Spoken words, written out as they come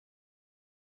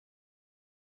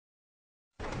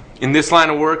In this line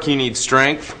of work, you need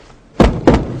strength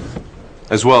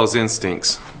as well as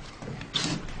instincts.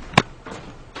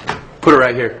 Put it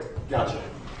right here. Gotcha.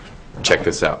 Check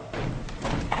this out.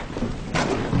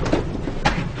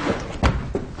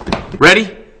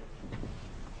 Ready?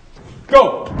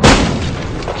 Go!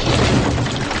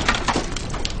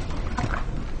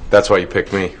 That's why you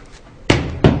picked me.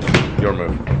 Your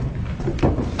move.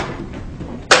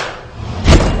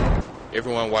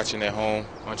 Everyone watching at home,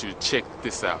 I want you to check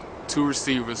this out. 2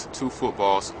 receivers, 2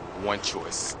 footballs, 1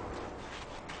 choice.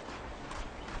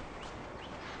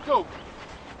 Go!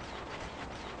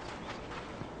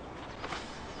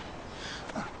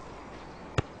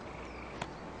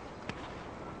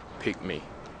 Pick me.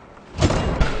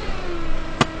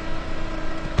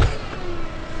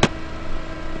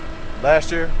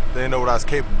 Last year, they didn't know what I was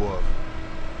capable of.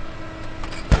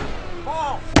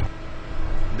 Ball.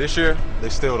 This year, they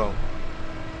still don't.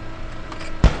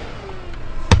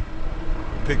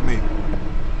 Pick me.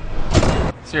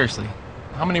 Seriously,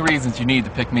 how many reasons you need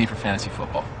to pick me for fantasy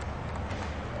football?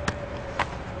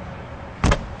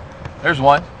 There's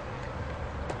one.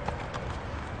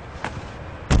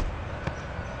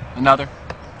 Another.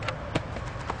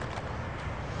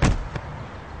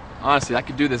 Honestly, I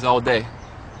could do this all day.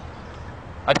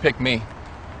 I'd pick me.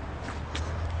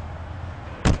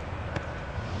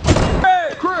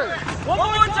 Hey, Chris! One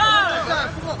more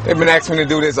time! They've been asking me to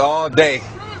do this all day.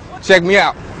 Check me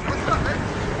out.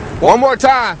 One more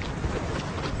time.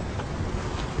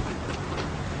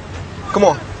 Come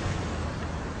on.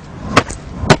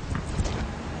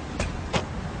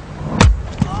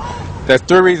 That's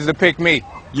 3 reasons to pick me.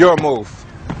 Your move.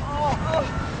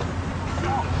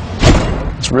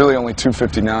 It's really only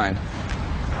 $2.59.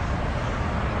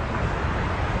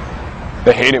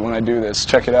 They hate it when I do this.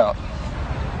 Check it out.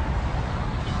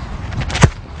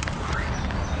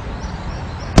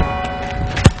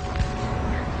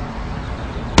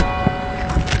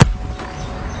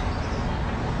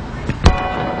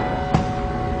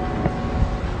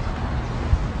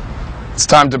 It's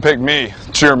time to pick me.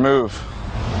 It's your move.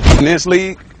 In this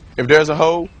league, if there's a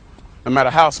hole, no matter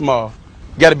how small,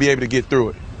 you got to be able to get through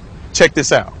it. Check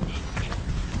this out.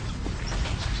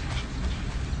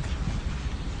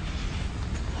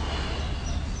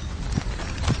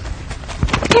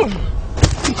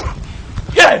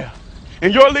 Yeah!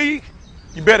 In your league,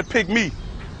 you better pick me.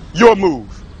 Your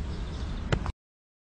move.